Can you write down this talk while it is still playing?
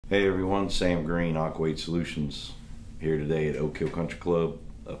Hey everyone, Sam Green, AQUA AID Solutions, here today at Oak Hill Country Club,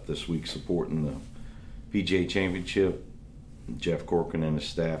 up this week supporting the PGA Championship. Jeff Corcoran and his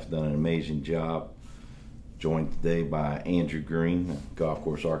staff done an amazing job. Joined today by Andrew Green, golf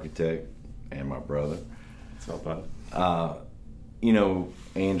course architect, and my brother. What's up, bud? You know,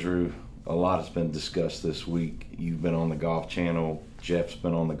 Andrew, a lot has been discussed this week. You've been on the Golf Channel, Jeff's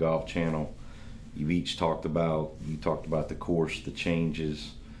been on the Golf Channel. You've each talked about, you talked about the course, the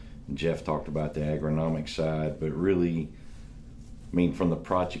changes, and Jeff talked about the agronomic side, but really, I mean, from the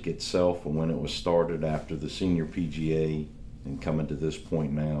project itself and when it was started after the senior PGA and coming to this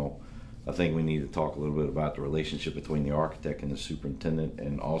point now, I think we need to talk a little bit about the relationship between the architect and the superintendent,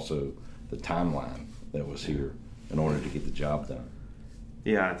 and also the timeline that was here in order to get the job done.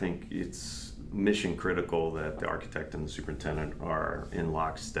 Yeah, I think it's mission critical that the architect and the superintendent are in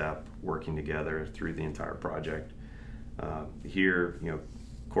lockstep, working together through the entire project. Here, you know,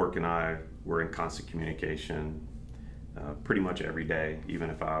 Cork and I were in constant communication pretty much every day. Even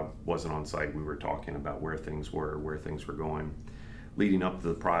if I wasn't on site, we were talking about where things were going. Leading up to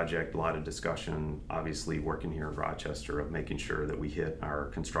the project, a lot of discussion, obviously working here in Rochester, of making sure that we hit our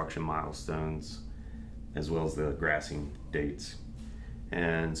construction milestones as well as the grassing dates.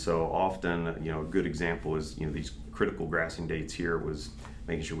 And so often, you know, a good example is, you know, these critical grassing dates here was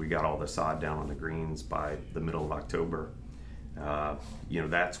making sure we got all the sod down on the greens by the middle of October. You know,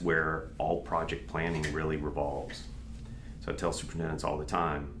 that's where all project planning really revolves. So I tell superintendents all the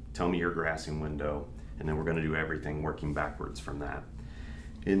time, tell me your grassing window, and then we're going to do everything working backwards from that.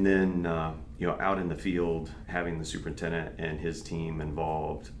 And then, you know, out in the field, having the superintendent and his team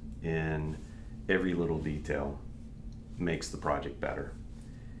involved in every little detail makes the project better.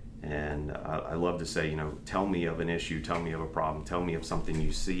 And I love to say, you know, tell me of an issue, tell me of a problem, tell me of something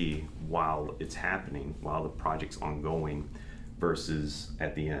you see while it's happening, while the project's ongoing, versus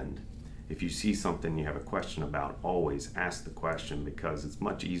at the end. If you see something you have a question about, always ask the question, because it's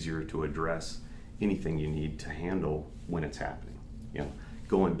much easier to address anything you need to handle when it's happening. You know,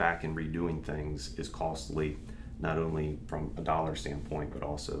 going back and redoing things is costly, not only from a dollar standpoint, but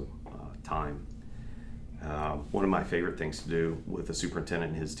also time. One of my favorite things to do with the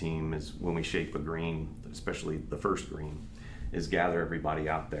superintendent and his team is when we shape a green, especially the first green, is gather everybody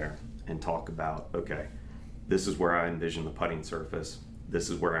out there and talk about, okay, this is where I envision the putting surface. This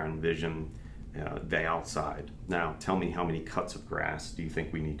is where I envision the outside. Now, tell me how many cuts of grass do you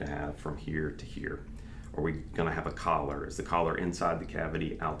think we need to have from here to here? Are we gonna have a collar? Is the collar inside the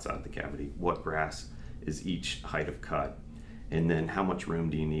cavity, outside the cavity? What grass is each height of cut? And then how much room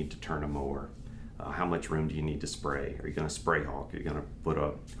do you need to turn a mower? How much room do you need to spray? Are you gonna spray hawk? Are you gonna put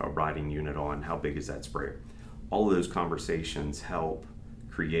a riding unit on? How big is that sprayer? All of those conversations help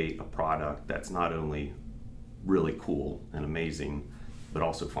create a product that's not only really cool and amazing, but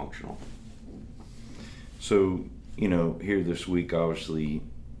also functional. So, you know, here this week, obviously,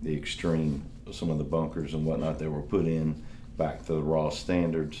 the extreme, some of the bunkers and whatnot that were put in back to the raw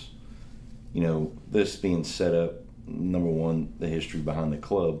standards. You know, this being set up, number one, the history behind the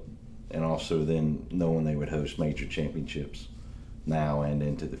club, and also then knowing they would host major championships now and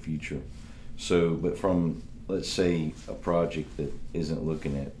into the future. So, but from, let's say, a project that isn't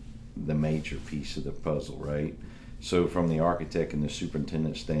looking at the major piece of the puzzle, right? So from the architect and the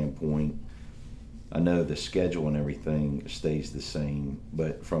superintendent standpoint, I know the schedule and everything stays the same,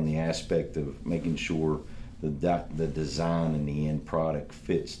 but from the aspect of making sure the design and the end product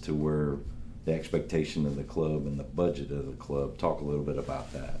fits to where the expectation of the club and the budget of the club, talk a little bit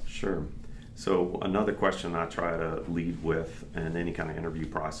about that. Sure. So another question I try to lead with in any kind of interview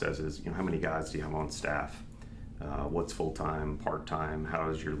process is, you know, how many guys do you have on staff? What's full-time, part-time? How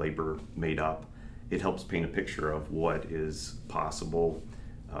is your labor made up? It helps paint a picture of what is possible,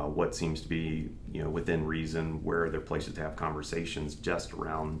 what seems to be, you know, within reason, where are there places to have conversations just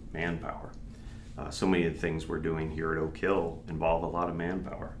around manpower. So many of the things we're doing here at Oak Hill involve a lot of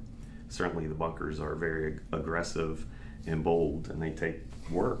manpower. Certainly the bunkers are very aggressive and bold, and they take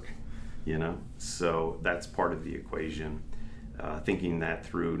work, you know, so that's part of the equation. Thinking that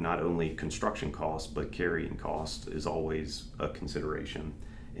through not only construction costs, but carrying cost is always a consideration,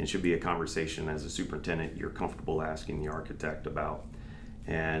 and should be a conversation as a superintendent you're comfortable asking the architect about.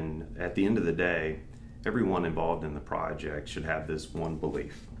 And at the end of the day, everyone involved in the project should have this one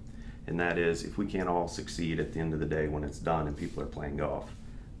belief, and that is, if we can't all succeed at the end of the day when it's done and people are playing golf,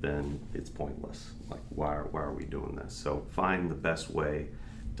 then it's pointless. Like, why are we doing this? So find the best way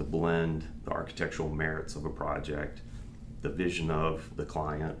to blend the architectural merits of a project, the vision of the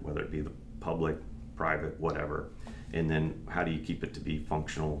client, whether it be the public, private, whatever, and then how do you keep it to be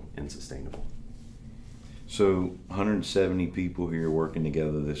functional and sustainable? So 170 people here working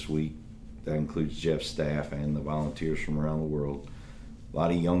together this week. That includes Jeff's staff and the volunteers from around the world. A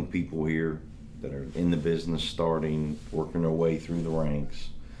lot of young people here that are in the business, starting, working their way through the ranks.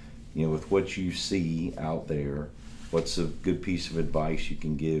 You know, with what you see out there, what's a good piece of advice you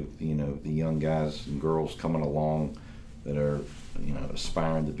can give, you know, the young guys and girls coming along that are, you know,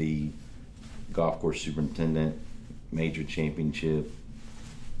 aspiring to be golf course superintendent, major championship,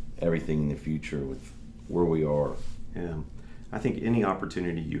 everything in the future with where we are? Yeah, I think any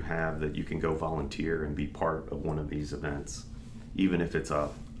opportunity you have that you can go volunteer and be part of one of these events, even if it's a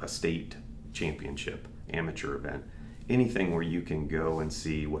state championship, amateur event, anything where you can go and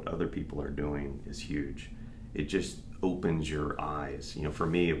see what other people are doing is huge. It just opens your eyes. You know, for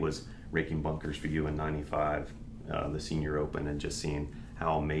me, it was raking bunkers for you in '95, the Senior Open, and just seeing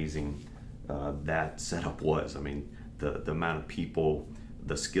how amazing that setup was. I mean, the amount of people,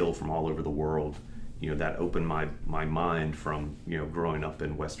 the skill from all over the world, you know, that opened my mind from, you know, growing up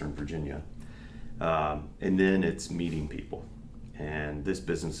in Western Virginia. And then it's meeting people. And this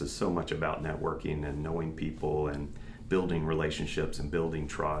business is so much about networking and knowing people and building relationships and building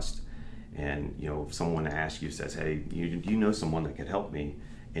trust. And, you know, if someone asks you, says, hey, do you know someone that could help me?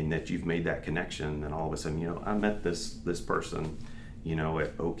 And that you've made that connection, and all of a sudden, you know, I met this person, you know,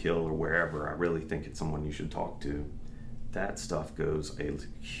 at Oak Hill or wherever. I really think it's someone you should talk to. That stuff goes a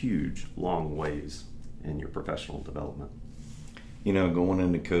huge, long ways in your professional development. You know, going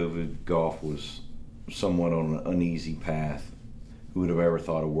into COVID, golf was somewhat on an uneasy path. Who would have ever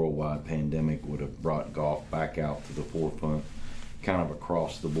thought a worldwide pandemic would have brought golf back out to the forefront, kind of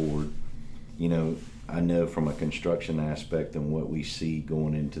across the board? You know, I know from a construction aspect and what we see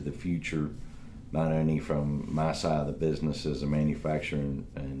going into the future, not only from my side of the business as a manufacturer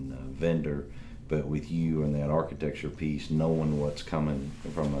and vendor, but with you and that architecture piece, knowing what's coming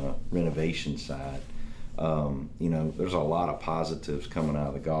from a renovation side. You know, there's a lot of positives coming out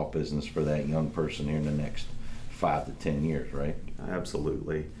of the golf business for that young person here in the next 5 to 10 years, right?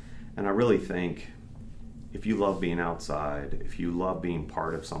 Absolutely. And I really think if you love being outside, if you love being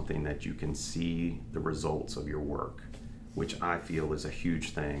part of something that you can see the results of your work, which I feel is a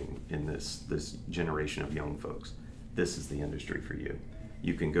huge thing in this generation of young folks, this is the industry for you.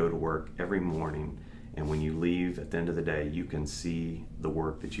 You can go to work every morning, and when you leave at the end of the day, you can see the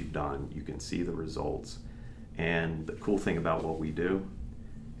work that you've done, you can see the results. And the cool thing about what we do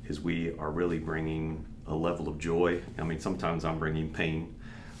is we are really bringing a level of joy. I mean, sometimes I'm bringing pain,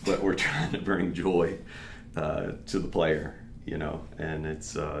 but we're trying to bring joy to the player, you know, and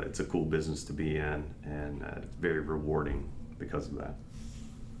it's a cool business to be in, and very rewarding because of that.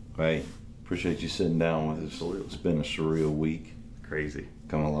 Hey, appreciate you sitting down with us. Absolutely. It's been a surreal week. Crazy.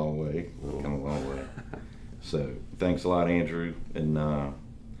 Come a long way. Come a long way. So thanks a lot, Andrew, and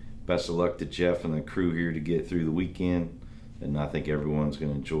best of luck to Jeff and the crew here to get through the weekend. And I think everyone's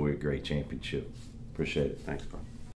going to enjoy a great championship. Appreciate it. Thanks, Bob.